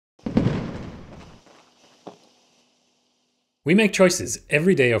We make choices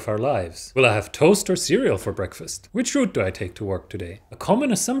every day of our lives. Will I have toast or cereal for breakfast? Which route do I take to work today? A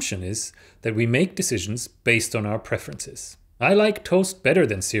common assumption is that we make decisions based on our preferences. I like toast better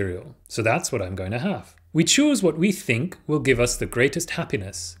than cereal, so that's what I'm going to have. We choose what we think will give us the greatest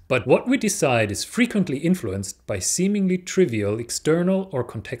happiness, but what we decide is frequently influenced by seemingly trivial external or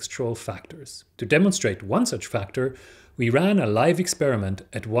contextual factors. To demonstrate one such factor, we ran a live experiment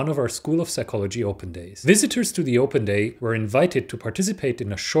at one of our School of Psychology Open Days. Visitors to the Open Day were invited to participate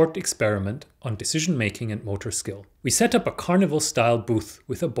in a short experiment on decision-making and motor skill. We set up a carnival-style booth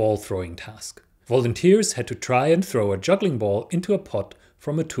with a ball-throwing task. Volunteers had to try and throw a juggling ball into a pot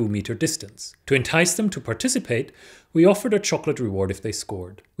from a 2-meter distance. To entice them to participate, we offered a chocolate reward if they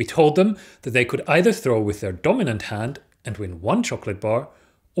scored. We told them that they could either throw with their dominant hand and win 1 chocolate bar,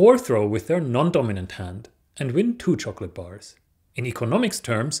 or throw with their non-dominant hand and win 2 chocolate bars. In economics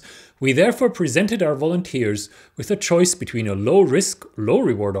terms, we therefore presented our volunteers with a choice between a low-risk,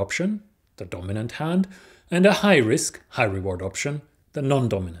 low-reward option, the dominant hand, and a high-risk, high-reward option, the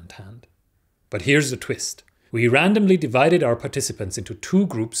non-dominant hand. But here's the twist. We randomly divided our participants into 2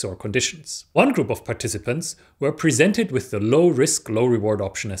 groups or conditions. One group of participants were presented with the low-risk, low-reward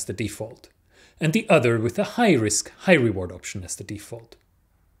option as the default, and the other with the high-risk, high-reward option as the default.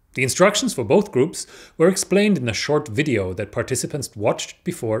 The instructions for both groups were explained in a short video that participants watched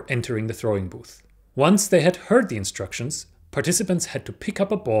before entering the throwing booth. Once they had heard the instructions, participants had to pick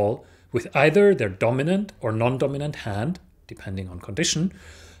up a ball with either their dominant or non-dominant hand, depending on condition,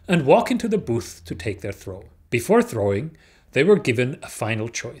 and walk into the booth to take their throw. Before throwing, they were given a final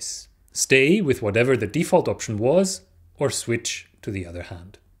choice: stay with whatever the default option was, or switch to the other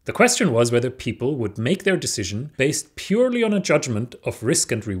hand. The question was whether people would make their decision based purely on a judgment of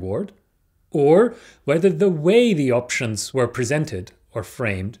risk and reward, or whether the way the options were presented or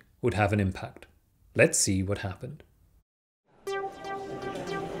framed would have an impact. Let's see what happened.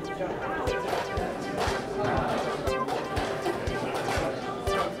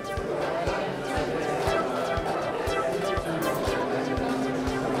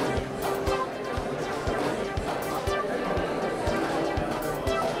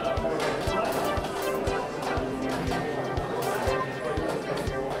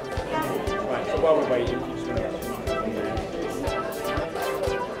 While we're waiting,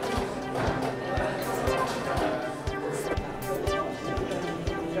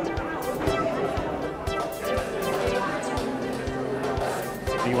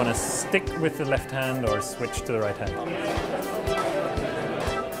 Do you want to stick with the left hand or switch to the right hand?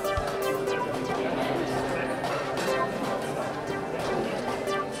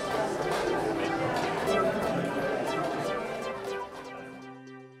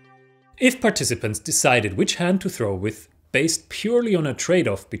 If participants decided which hand to throw with based purely on a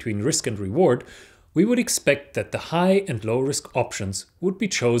trade-off between risk and reward, we would expect that the high and low risk options would be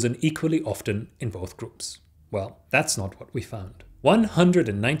chosen equally often in both groups. Well, that's not what we found.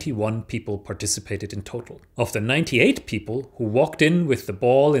 191 people participated in total. Of the 98 people who walked in with the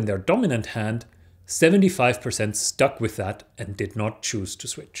ball in their dominant hand, 75% stuck with that and did not choose to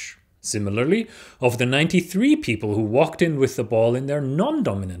switch. Similarly, of the 93 people who walked in with the ball in their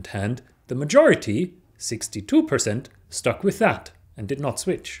non-dominant hand, the majority, 62%, stuck with that and did not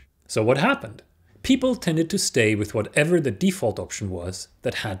switch. So what happened? People tended to stay with whatever the default option was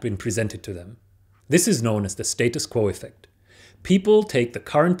that had been presented to them. This is known as the status quo effect. People take the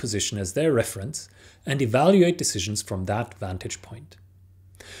current position as their reference and evaluate decisions from that vantage point.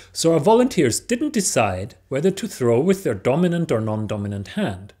 So our volunteers didn't decide whether to throw with their dominant or non-dominant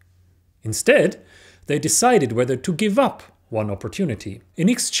hand. Instead, they decided whether to give up one opportunity in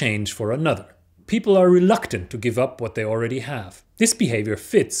exchange for another. People are reluctant to give up what they already have. This behavior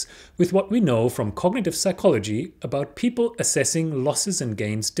fits with what we know from cognitive psychology about people assessing losses and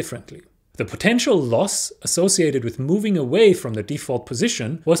gains differently. The potential loss associated with moving away from the default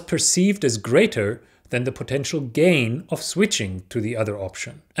position was perceived as greater than the potential gain of switching to the other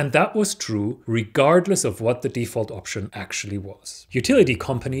option. And that was true regardless of what the default option actually was. Utility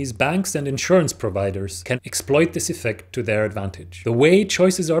companies, banks, and insurance providers can exploit this effect to their advantage. The way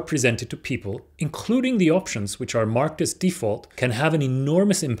choices are presented to people, including the options which are marked as default, can have an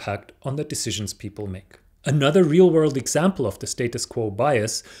enormous impact on the decisions people make. Another real-world example of the status quo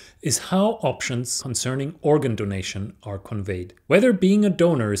bias is how options concerning organ donation are conveyed. Whether being a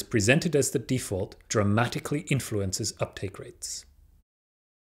donor is presented as the default dramatically influences uptake rates.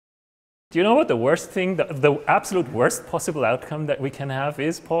 Do you know what the worst thing, the absolute worst possible outcome that we can have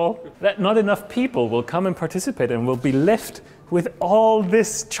is, Paul? That not enough people will come and participate and will be left with all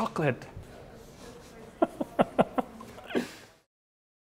this chocolate.